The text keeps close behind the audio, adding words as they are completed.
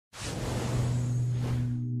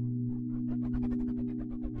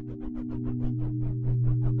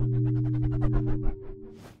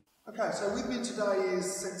Okay, so with me today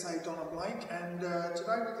is Sensei Donna Blake, and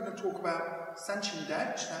today we're going to talk about Sanchin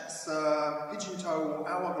dachi, that's pigeon-toed or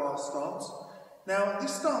hourglass stance. Now,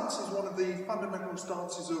 this stance is one of the fundamental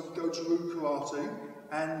stances of Goju Ryu karate,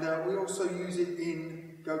 and we also use it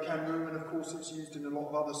in Goju, and of course it's used in a lot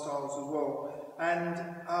of other styles as well. And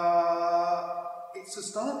it's a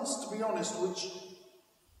stance, to be honest, which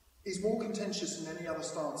is more contentious than any other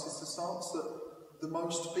stance. It's a stance that the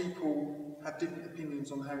most people have different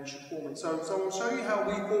opinions on how you should form it. So I'll show you how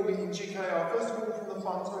we form it in GKR. First of all, from the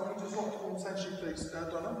front, so if you just want to form Sanchin, please,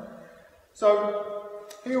 Donna. So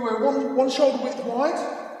here we're one shoulder width wide,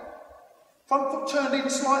 front foot turned in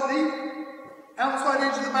slightly, outside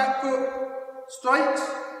edge of the back foot straight,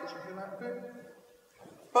 push your heel out a bit,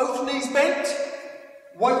 both knees bent,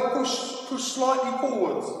 weight push slightly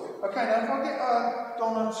forwards. Okay, now if I get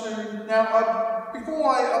Donna to, now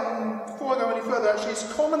before I go any further, actually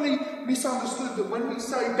it's commonly misunderstood that when we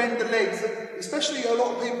say bend the legs, especially a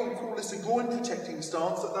lot of people call this a groin protecting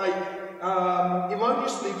stance, that they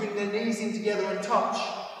erroneously bring their knees in together and touch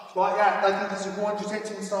like that. They think it's a groin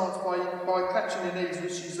protecting stance by catching their knees,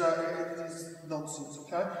 which is nonsense,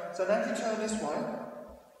 okay? So now if you turn this way,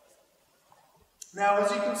 now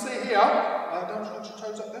as you can see here, don't you want your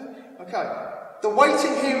toes up there? Okay. The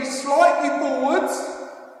weighting here is slightly forwards.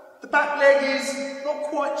 The back leg is not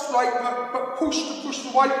quite straight, but push to push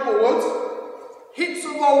the weight forwards. Hips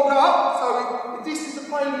are rolled up, so if this is the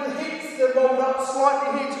plane of the hips, they're rolled up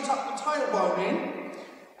slightly here to tuck the tailbone in.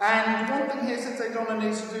 And one thing here Sensei Donna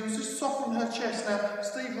needs to do is just soften her chest. Now,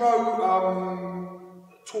 Steve Rowe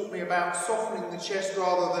taught me about softening the chest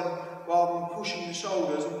rather than pushing the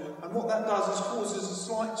shoulders. And what that does is causes a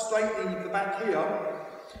slight straightening of the back here.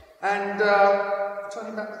 And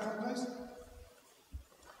turning back the front, please.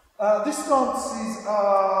 This stance is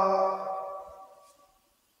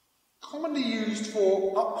commonly used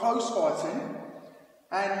for up-close fighting,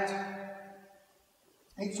 and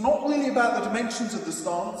it's not really about the dimensions of the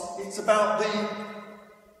stance, it's about the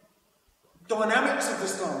dynamics of the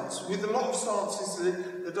stance. With a lot of stances,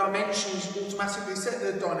 the dimensions automatically set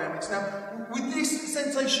their dynamics. Now, with this,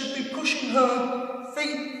 Sensei should be pushing her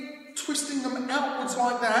feet, twisting them outwards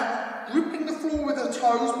like that, gripping the floor with her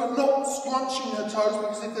toes, but not scrunching her toes,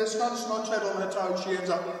 because if they're scrunched and I tread on her toes, she ends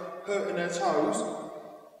up hurting her toes.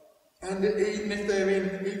 And even if they're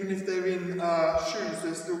in shoes,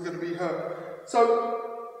 they're still going to be hurt. So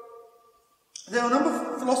there are a number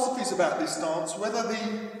of philosophies about this stance, whether the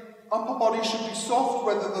upper body should be soft,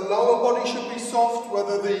 whether the lower body should be soft,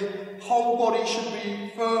 whether the whole body should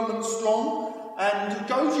be firm and strong. And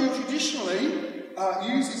Goju traditionally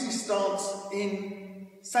uses this stance in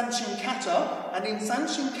Sanchin kata, and in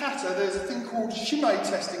Sanchin kata there's a thing called shimei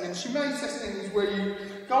testing, and shimei testing is where you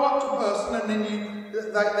go up to a person and then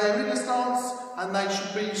they're in a stance and they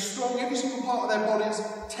should be strong, every single part of their body is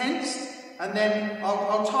tensed, and then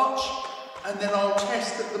I'll touch and then I'll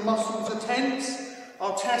test that the muscles are tense,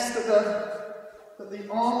 I'll test that the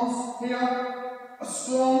arms here are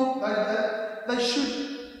strong, they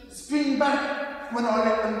should spin back when I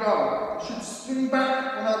let them go. I should spin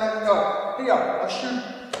back when I let them go. Here, I should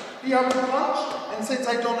be able to punch, and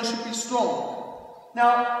Sensei Donna should be strong.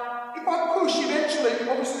 Now, if I push eventually,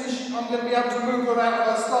 obviously I'm going to be able to move her out of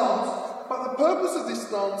her stance, but the purpose of this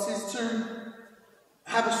stance is to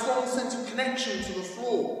have a strong sense of connection to the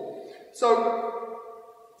floor. So,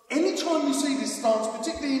 anytime you see this stance,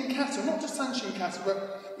 particularly in kata, not just Sanchin kata,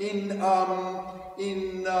 but in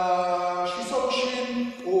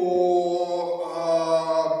Shisoshin or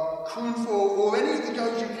Kunfu or any of the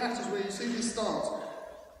Goju katas where you see this stance,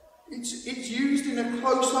 it's used in a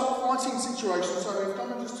close-up fighting situation. So if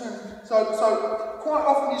Donna just turn, so quite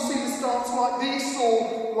often you see the stance like this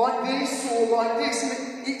or like this or like this,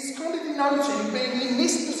 and it's kind of denoting being in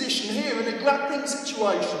this position here in a grappling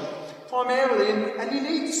situation primarily, and you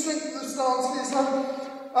need to strengthen the stance here. So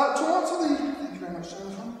thank you very much,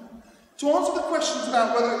 Jonathan. To answer the questions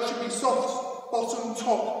about whether it should be soft, bottom,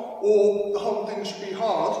 top, or the whole thing should be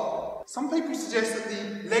hard, some people suggest that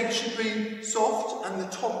the leg should be soft and the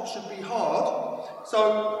top should be hard.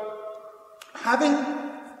 So, having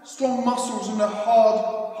strong muscles and a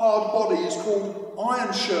hard body is called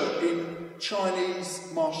iron shirt in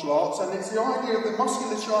Chinese martial arts, and it's the idea of the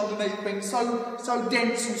musculature underneath being so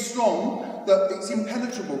dense and strong that it's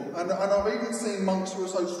impenetrable. And I've even seen monks who are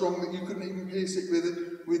so strong that you couldn't even pierce it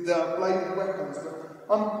with bladed weapons.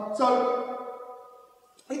 So,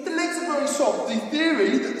 if the legs are very soft, the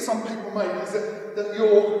theory that some people make is that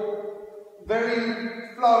you're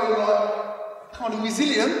very flowy, like kind of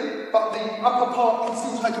resilient, but the upper part can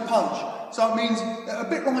still take a punch. So it means a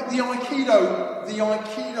bit like the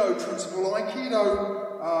Aikido principle.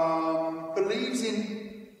 Aikido believes in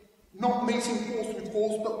not meeting force with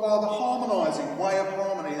force, but rather harmonising, way of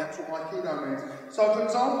harmony. That's what Aikido means. So, for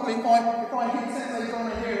example, if I hit Sensei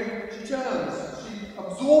Donna here, she turns, she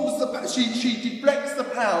absorbs the, she deflects the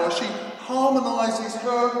power, she harmonises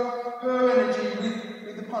her energy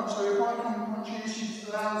with the punch. So if I come punch here, she just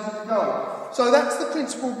allows it to go. So that's the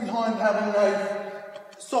principle behind having a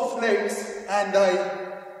soft legs and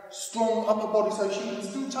a strong upper body, so she can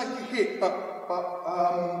still take a hit, but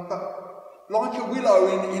like a willow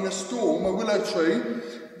in a storm, a willow tree,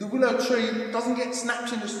 the willow tree doesn't get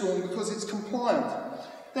snapped in a storm because it's compliant.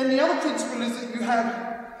 Then the other principle is that you have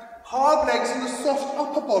hard legs and a soft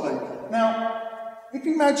upper body. Now, if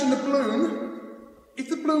you imagine a balloon, if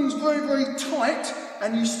the balloon's very, very tight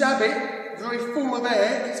and you stab it, very full of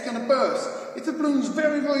air, it's going to burst. If the balloon's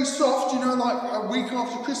very, very soft, you know, like a week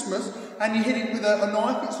after Christmas, and you hit it with a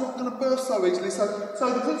knife, it's not going to burst so easily. So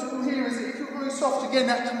the principle here is that if you're very soft, again,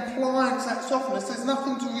 that compliance, that softness, there's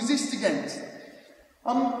nothing to resist against.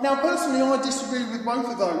 Now, personally, I disagree with both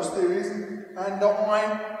of those theories, and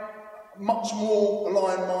I much more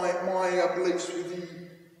align my beliefs with the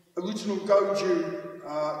original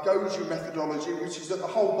Goju methodology, which is that the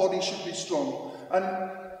whole body should be strong. And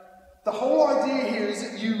the whole idea here is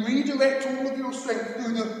that you redirect all of your strength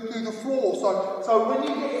through the floor. So when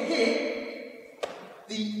you get hit,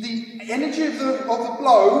 the energy of the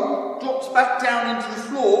blow drops back down into the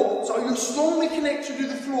floor. So you're strongly connected to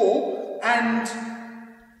the floor, and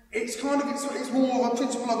it's more of a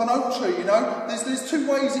principle of an oak tree. You know, there's two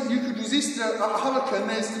ways that you could resist a hurricane.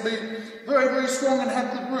 There's to be very, very strong and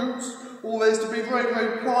have good roots, or there's to be very,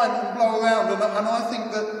 very pliant and blow around. And I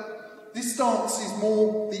think that this stance is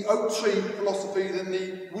more the oak tree philosophy than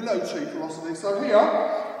the willow tree philosophy. So here,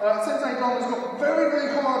 Sensei Donna's got very,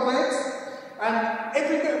 very hard legs, and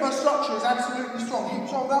every bit of her structure is absolutely strong.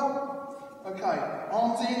 Hips rolled up, okay,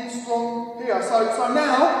 arms in, strong, here. So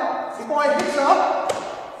now, if I hit her,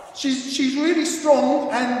 she's really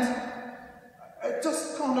strong, and it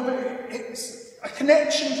just kind of, it's a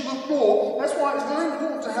connection to the floor. That's why it's very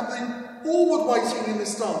important to have the forward weighting in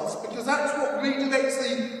this stance, because that's what redirects the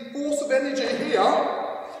force of energy here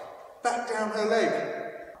back down her leg.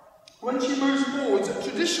 When she moves forwards,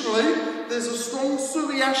 traditionally there's a strong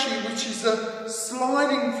suriashi, which is a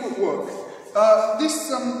sliding footwork.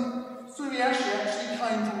 This suriashi actually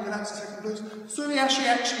came from, that's a second please. Suriashi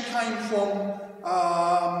actually came from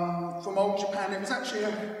old Japan. It was actually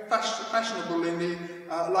fashionable in the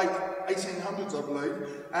late 1800s, I believe,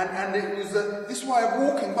 and it was this way of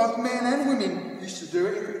walking. Both men and women used to do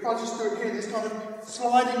it. If I just do it here, this kind of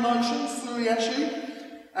sliding motion, suriashi,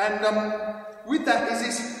 and with that is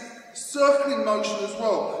this circling motion as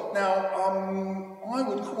well. Now, I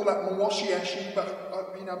would call that mawashi-ashi, but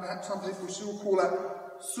you know, perhaps some people still call that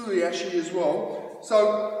suriashi as well. So,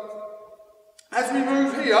 as we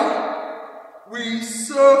move here, we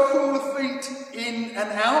circle the feet in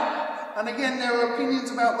and out. And again, there are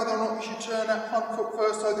opinions about whether or not you should turn that front foot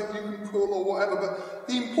first so that you can pull or whatever. But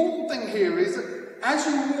the important thing here is that as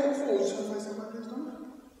you walk forwards,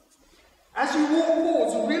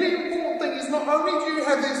 the really important thing is not only do you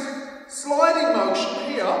have this sliding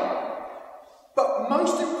motion here, but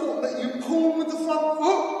most important that you pull with the front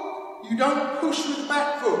foot, you don't push with the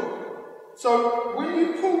back foot. So when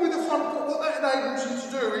you pull with the front foot, what that enables you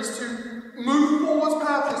to do is to move forwards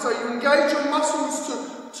powerfully. So you engage your muscles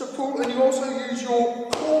to pull, and you also use your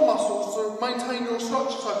core muscles to maintain your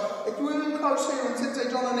structure. So if we're in close here and Sensei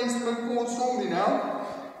Donna needs to move forward strongly now,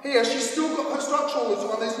 here she's still got her structure all the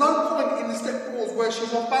time. There's no point in the step forwards where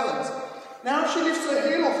she's off balance. Now if she lifts her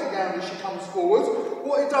heel off the ground as she comes forward,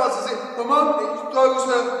 what it does is the moment it throws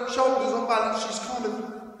her shoulders off balance, she's kind of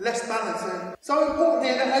less balanced then. So important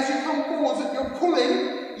here that as you come forwards, that you're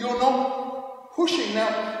pulling, you're not pushing. Now,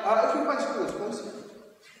 if you face forwards, please.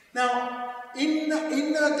 Now, in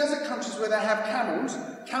desert countries where they have camels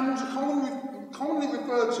are commonly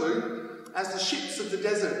referred to as the ships of the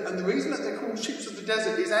desert. And the reason that they're called ships of the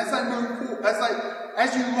desert is as they move forward,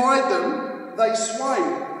 as you ride them, they sway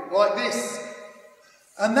like this.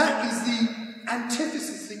 And that is the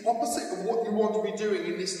antithesis, the opposite of what you want to be doing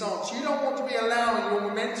in this stance. You don't want to be allowing your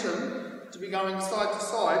momentum to be going side to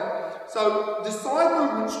side. So the side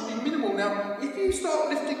movement should be minimal. Now, if you start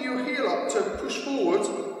lifting your heel up to push forwards,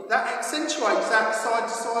 that accentuates that side to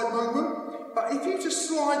side movement. But if you just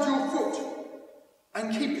slide your foot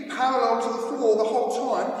and keep it parallel to the floor the whole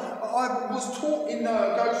time, I was taught in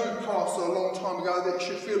Goju class a long time ago that it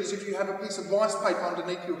should feel as if you have a piece of rice paper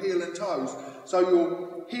underneath your heel and toes. So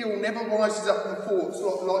your heel never rises up and forwards,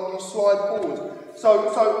 like you slide forward.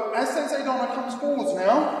 So as Sensei Donna comes forwards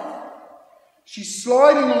now, she's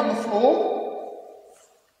sliding on the floor,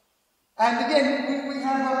 And again, we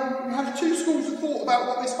have two schools of thought about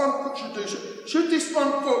what this front foot should do. Should this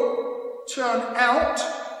front foot turn out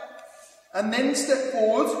and then step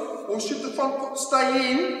forward, or should the front foot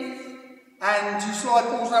stay in and you slide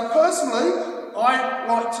forward? Now, personally, I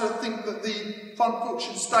like to think that the front foot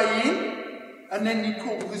should stay in and then you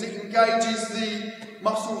pull, because it engages the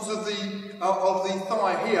muscles of the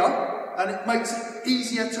thigh here, and it makes it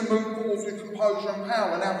easier to move forward with composure and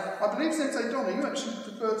power. Now, I believe, Sensei Donna, you actually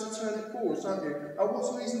prefer to turn it forward, don't you? What's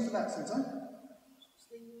the reason for that, Sensei?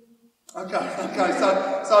 Okay.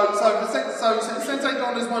 So Sensei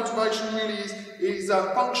Donna's motivation really is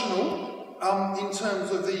functional in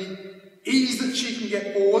terms of the ease that she can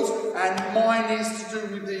get forward, and mine is to do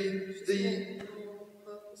with the.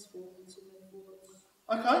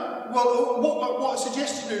 Okay. Well, what I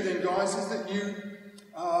suggest you do then, guys, is that you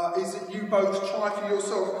both try for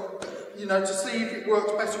yourself, to see if it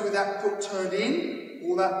works better with that foot turned in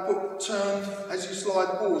or that foot turned as you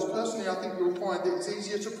slide forwards. Personally, I think you'll find that it's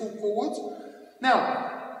easier to pull forwards. Now,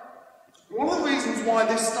 one of the reasons why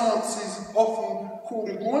this stance is often called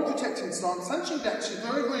a groin protecting stance, Sanchin dachi is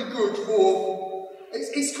very, very good for.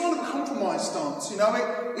 It's kind of a compromise stance. It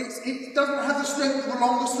doesn't have the strength of a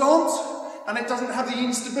longer stance, and it doesn't have the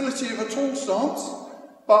instability of a tall stance,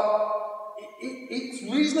 but it's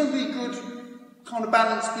reasonably good kind of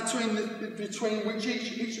balance between which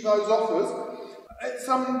each of those offers. It's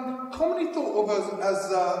commonly thought of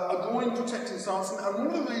as a groin protecting stance, and one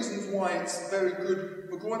of the reasons why it's very good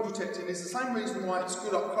for groin protecting is the same reason why it's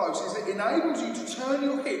good up close, is it enables you to turn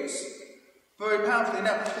your hips very powerfully.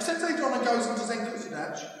 Now, if Sensei Donna goes into Zenkutsu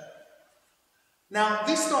dachi, now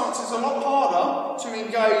this stance is a lot harder to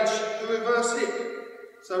engage the reverse hip.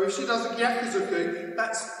 So if she does a gyakuzuki,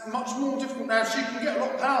 that's much more difficult. Now, she can get a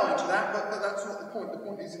lot of power into that, but that's not the point. The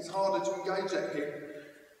point is it's harder to engage that hip.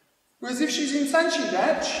 Whereas if she's in Sanchin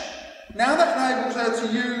dachi, now that enables her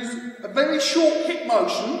to use a very short hip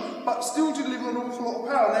motion, but still deliver an awful lot of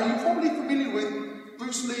power. Now, you're probably familiar with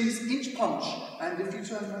Bruce Lee's inch punch. And if you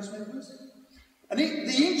turn most members. And the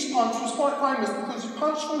inch punch was quite famous because you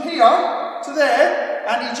punched from here to there,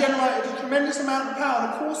 and he generated a tremendous amount of power.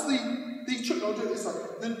 And of course, the trick, I'll do it this way.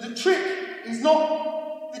 The trick is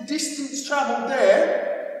not the distance travelled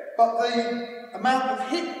there, but the amount of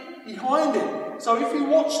hip behind it. So if you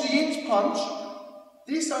watch the inch punch,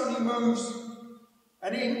 this only moves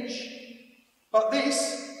an inch, but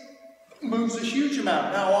this moves a huge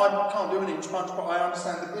amount. Now, I can't do an inch punch, but I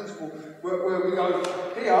understand the principle where we go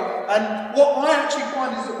here. And what I actually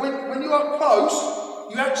find is that when you're up close,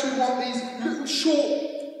 you actually want these little short,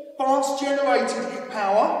 fast generated hip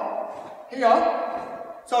power here,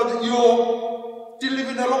 so that you're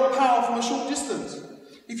delivering a lot of power from a short distance.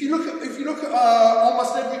 If you look at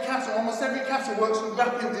almost every kata works with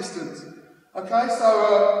grappling distance. Okay, so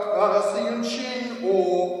Sanchin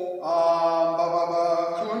or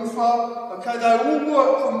Kurunfa, okay, they all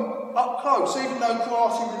work from up close. Even though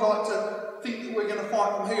karate we like to think that we're going to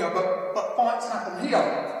fight from here, but fights happen here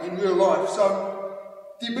in real life. So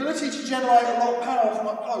the ability to generate a lot of power from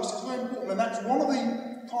up close is very important, and that's one of the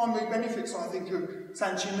primary benefits, I think, of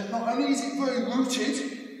Sanchin. That not only is it very rooted,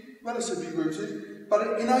 relatively rooted, but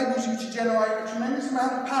it enables you to generate a tremendous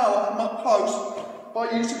amount of power from up close by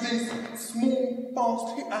use of these small,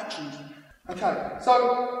 fast hip actions. Okay, so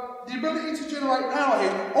the ability to generate power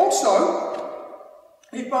here. Also,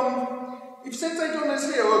 if Sensei Donna's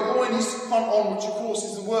here, her groin is front on, which of course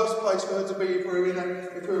is the worst place for her to be if we're in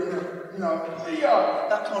that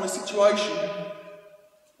kind of situation.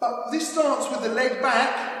 But this stance with the leg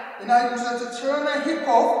back enables her to turn her hip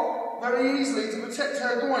off very easily to protect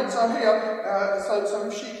her groin. So here, so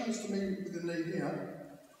if she comes to me with the knee here,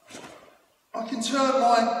 I can turn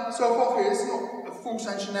myself off here. It's not a full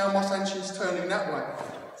Sanchin now, my Sanchin is turning that way.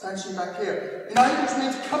 Sanchin back here. Enables me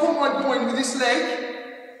to cover my groin with this leg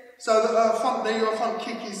so that her front knee or front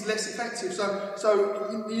kick is less effective. So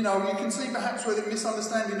you can see perhaps where the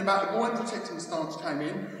misunderstanding about the groin protecting stance came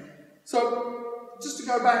in. So just to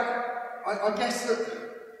go back, I guess that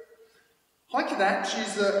Haikadachi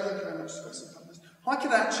is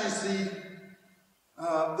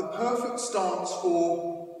the perfect stance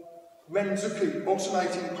for Renzuki,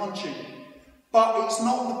 alternating punching. But it's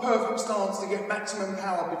not the perfect stance to get maximum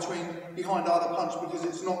power behind either punch, because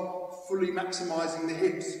it's not fully maximising the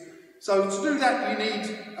hips. So to do that, you need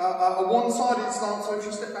a one-sided stance. So if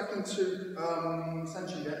you step back into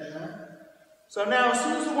Sanchin dachi now. So now, as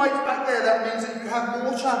soon as the weight's back there, that means that you have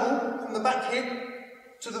more travel from the back hip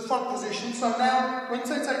to the front position. So now, when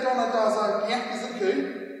Sensei Donna does a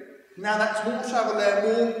gyakuzuki, now that's more travel there,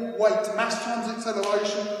 more weight, mass transit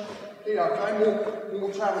acceleration here, okay,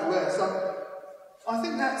 more travel there. So I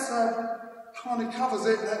think that's kind of covers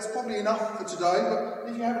it. That's probably enough for today, but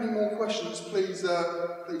if you have any more questions, please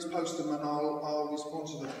post them and I'll respond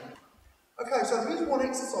to them. Okay, so there is one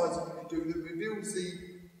exercise that you can do that reveals the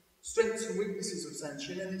strengths and weaknesses of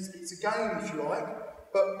Sanchin, and it's a game if you like,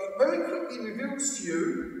 but it very quickly reveals to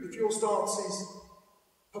you if your stance is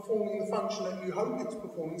performing the function that you hope it's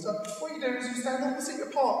performing. So what you do is you stand opposite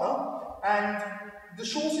your partner, and the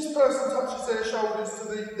shortest person touches their shoulders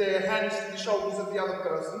to their hands to the shoulders of the other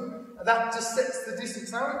person, and that just sets the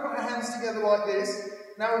distance. Now we put our hands together like this.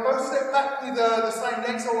 Now we both step back with the same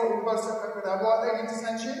leg, so we both step back with our right leg into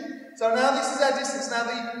Sanchin. So now this is our distance. Now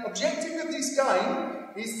the objective of this game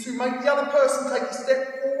is to make the other person take a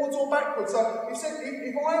step forwards or backwards. So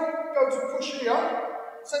if I go to push here,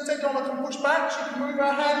 Sensei Donna can push back, she can move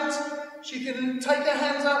her hands, she can take her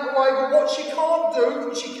hands out of the way, but what she can't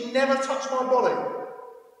do is she can never touch my body.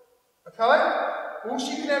 Okay? All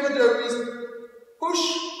she can ever do is push,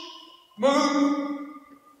 move,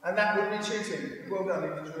 and that would be cheating. Well done,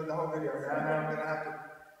 you enjoyed the whole video. Now I'm going to have to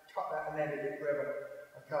cut that and edit it forever.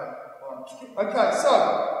 Okay, right. Okay, so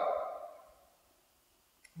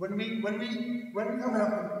when we come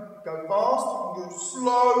out and go fast, we go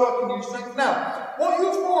slow, I can use strength. Now, what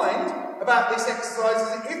you'll find about this exercise is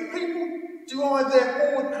that if people derive their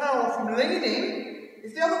forward power from leaning,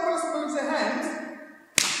 if the other person moves their hands,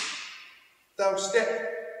 they'll step.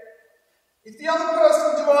 If the other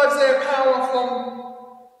person derives their power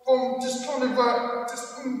from just kind of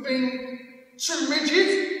just from being too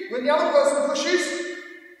rigid, when the other person pushes,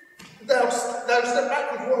 they'll step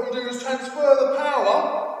backwards. What you do is transfer the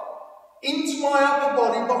power into my upper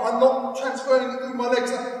body, but I'm not transferring it through my legs.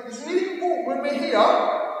 So it's really important when we're here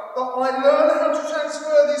that I learn how to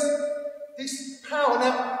transfer this power.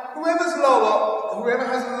 Now, whoever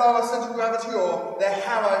has a lower central gravity, or their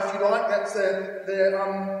hammer, if you like, that's their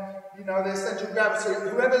central gravity.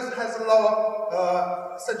 Whoever has a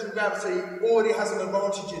lower central gravity already has an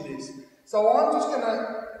advantage in this. So I'm just going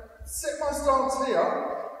to set my stance here,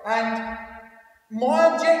 and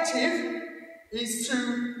my objective is to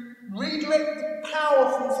redirect the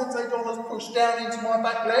power from Sensei Donna's push down into my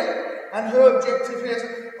back leg, and her objective here is,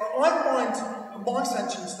 I find my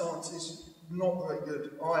Sanchin stance is not very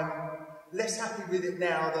good. I'm less happy with it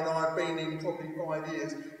now than I've been in probably 5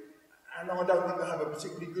 years, and I don't think I have a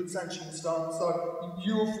particularly good Sanchin stance, so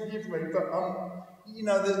you'll forgive me, but you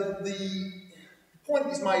know, the point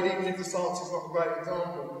is made even if the stance is not a great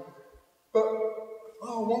example. But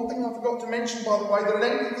one thing I forgot to mention, by the way, the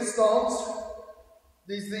length of the stance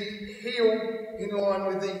is the heel in line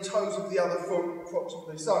with the toes of the other foot,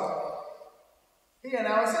 approximately. So, here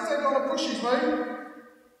now, Sensei Donna pushes me.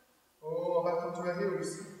 Oh, back onto her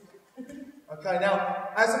heels. Okay, now,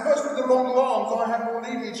 as a person with the longer arms, I have more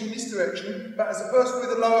leverage in this direction, but as a person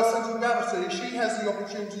with a lower central gravity, she has the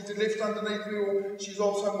opportunity to lift underneath me, or she's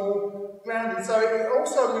also more grounded. So it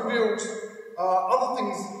also reveals other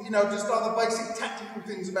things, you know, just other basic tactical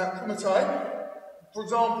things about kumite. For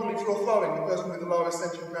example, if you're throwing, the person with the lowest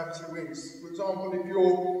central gravity wins. For example, if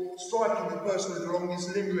you're striking, the person with the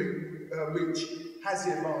longest limb reach has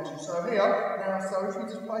the advantage. So here, now, so if we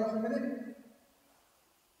just play for a minute.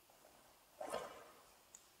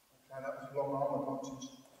 Okay, that was long arm advantage.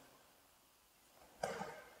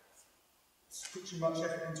 Put too much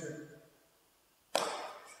effort into it.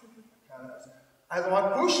 Okay, as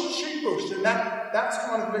I pushed, she pushed, and that's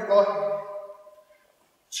kind of a bit like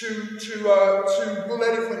to bull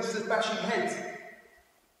elephants just bashing heads.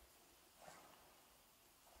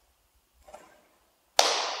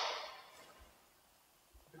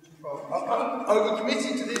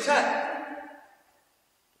 Over-committing to the attack.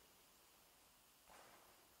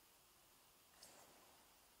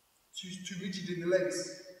 Too rigid in the legs.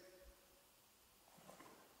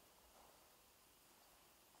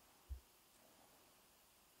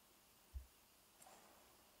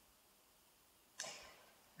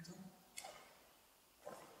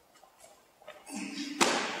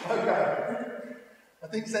 Okay. I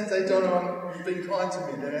think Sensei Donna has been kind to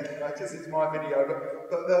me there, because it's my video,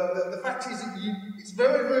 but the fact is that it's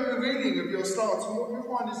very, very revealing of your stance, and what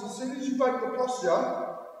you'll find is as soon as you break the posture,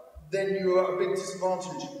 then you're at a big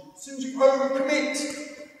disadvantage. As soon as you overcommit,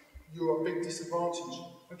 you're at a big disadvantage.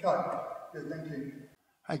 Okay, good, thank you.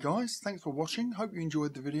 Hey guys, thanks for watching. Hope you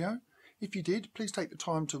enjoyed the video. If you did, please take the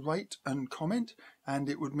time to rate and comment, and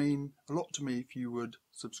it would mean a lot to me if you would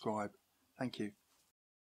subscribe. Thank you.